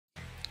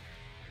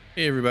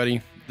Hey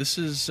everybody, this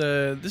is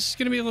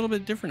gonna be a little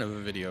bit different of a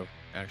video,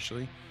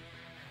 actually.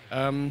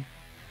 Um,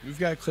 we've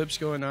got clips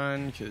going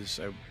on because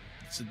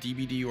it's a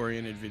DVD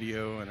oriented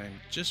video, and I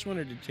just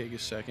wanted to take a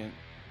second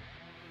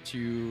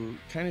to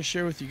kind of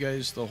share with you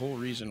guys the whole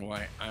reason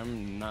why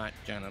I'm not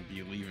gonna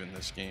be leaving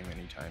this game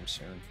anytime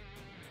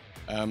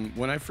soon.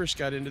 When I first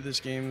got into this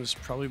game, it was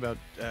probably about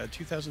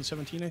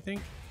 2017, I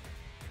think,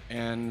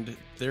 and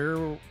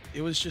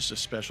it was just a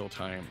special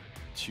time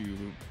to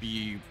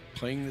be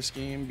playing this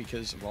game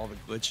because of all the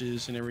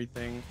glitches and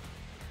everything,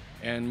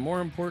 and more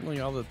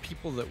importantly, all the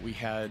people that we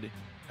had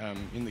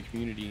in the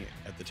community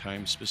at the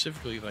time,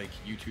 specifically like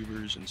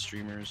YouTubers and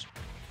streamers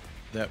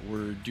that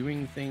were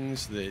doing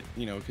things that,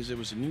 because it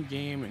was a new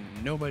game and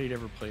nobody had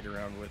ever played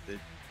around with it.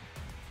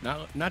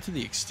 Not to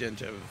the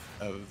extent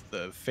of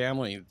the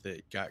family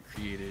that got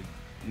created,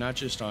 not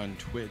just on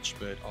Twitch,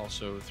 but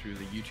also through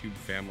the YouTube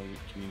family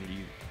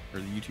community, or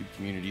the YouTube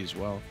community as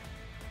well.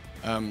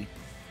 Um,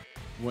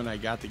 when I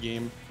got the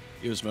game,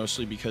 it was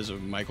mostly because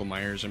of Michael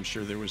Myers. I'm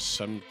sure there was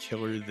some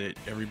killer that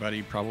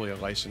everybody, probably a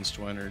licensed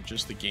one, or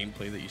just the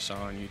gameplay that you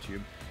saw on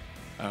YouTube,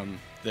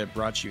 that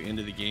brought you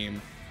into the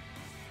game.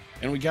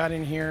 And we got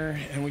in here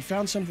and we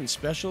found something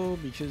special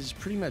because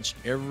pretty much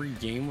every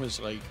game was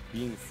like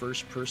being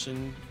first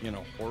person in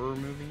a horror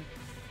movie.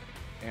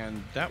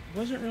 And that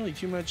wasn't really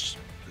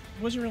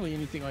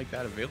anything like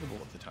that available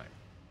at the time.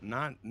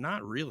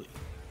 Not really.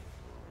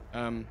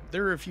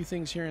 There were a few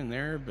things here and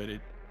there, but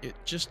it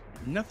just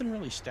nothing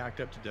really stacked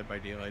up to Dead by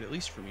Daylight, at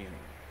least for me anyway.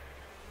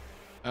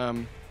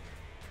 Um,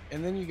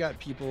 and then you got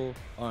people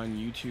on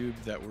YouTube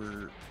that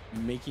were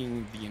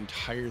making the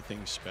entire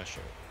thing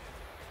special.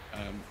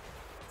 Um,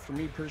 for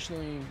me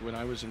personally, when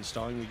I was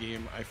installing the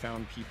game, I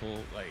found people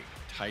like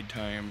Tide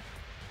Time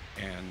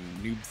and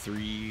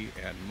Noob3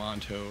 and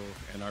Monto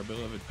and our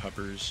beloved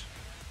Puppers.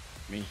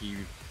 May he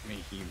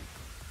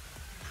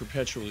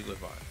perpetually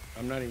live on.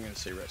 I'm not even going to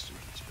say rest in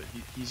peace, but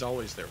he's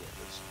always there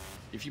with us.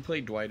 If you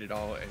play Dwight at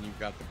all and you've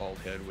got the bald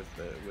head with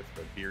the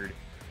beard,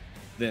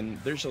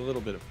 then there's a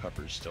little bit of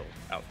Puppers still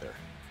out there,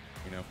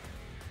 you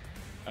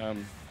know.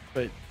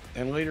 But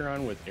and later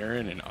on with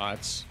Aaron and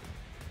Otts,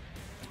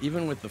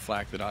 even with the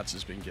flack that Otts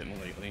has been getting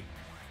lately,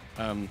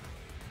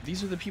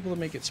 these are the people that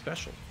make it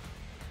special.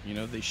 You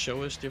know, they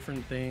show us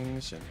different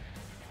things and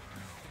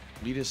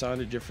lead us on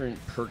to different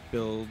perk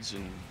builds,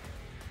 and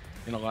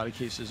in a lot of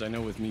cases, I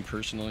know with me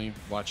personally,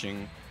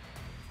 watching,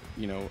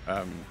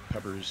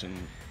 Peppers and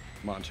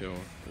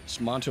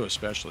Monto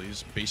especially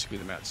is basically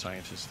the mad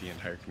scientist of the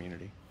entire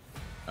community.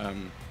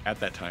 At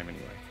that time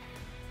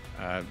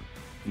anyway.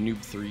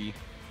 Noob 3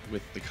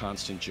 with the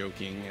constant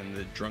joking and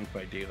the Drunk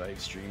by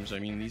Daylight streams. I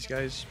mean, these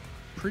guys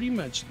pretty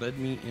much led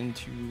me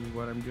into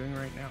what I'm doing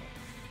right now.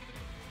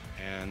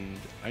 And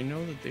I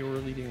know that they were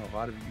leading a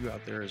lot of you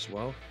out there as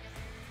well.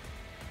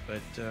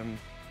 But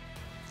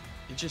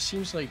it just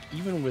seems like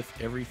even with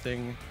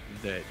everything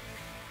that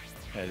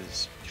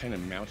has kind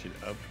of mounted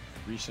up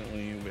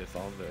recently, with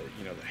all the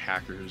the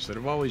hackers that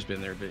have always been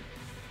there, but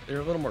they're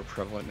a little more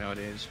prevalent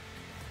nowadays,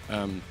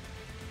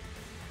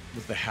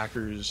 with the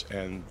hackers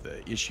and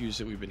the issues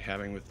that we've been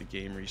having with the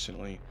game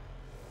recently,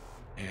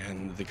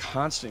 and the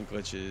constant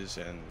glitches,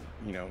 and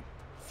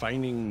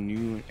finding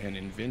new and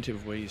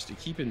inventive ways to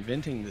keep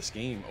inventing this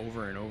game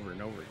over and over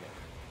and over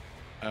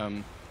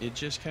again. It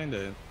just kind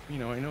of, I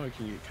know it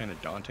can get kind of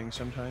daunting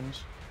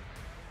sometimes,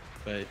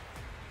 but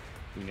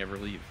we never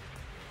leave.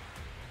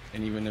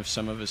 And even if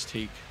some of us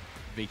take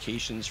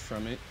vacations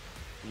from it,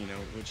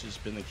 which has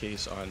been the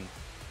case on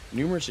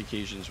numerous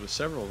occasions with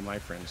several of my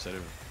friends that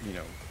have,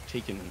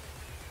 taken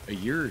a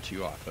year or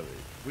two off of it,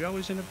 we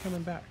always end up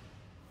coming back.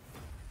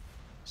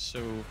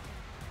 So,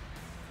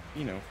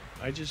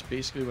 I just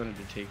basically wanted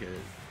to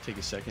take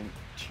a second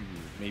to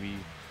maybe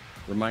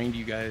remind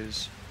you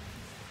guys,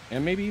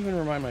 and maybe even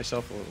remind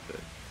myself a little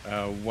bit,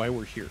 why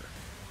we're here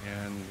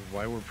and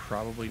why we're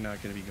probably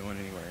not going to be going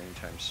anywhere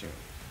anytime soon.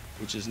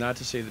 Which is not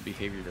to say that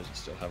behavior doesn't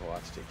still have a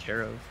lot to take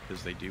care of,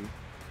 because they do,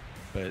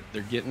 but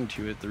they're getting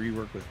to it. The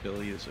rework with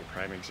Billy is a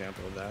prime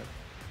example of that.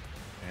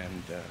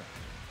 And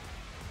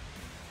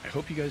I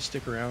hope you guys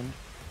stick around,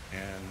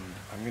 and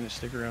I'm going to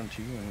stick around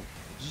too, and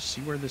just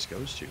see where this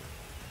goes to.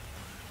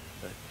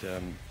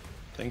 But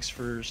thanks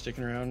for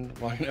sticking around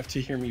long enough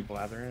to hear me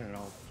blathering, and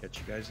I'll catch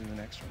you guys in the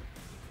next one.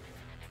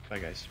 Bye,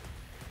 guys.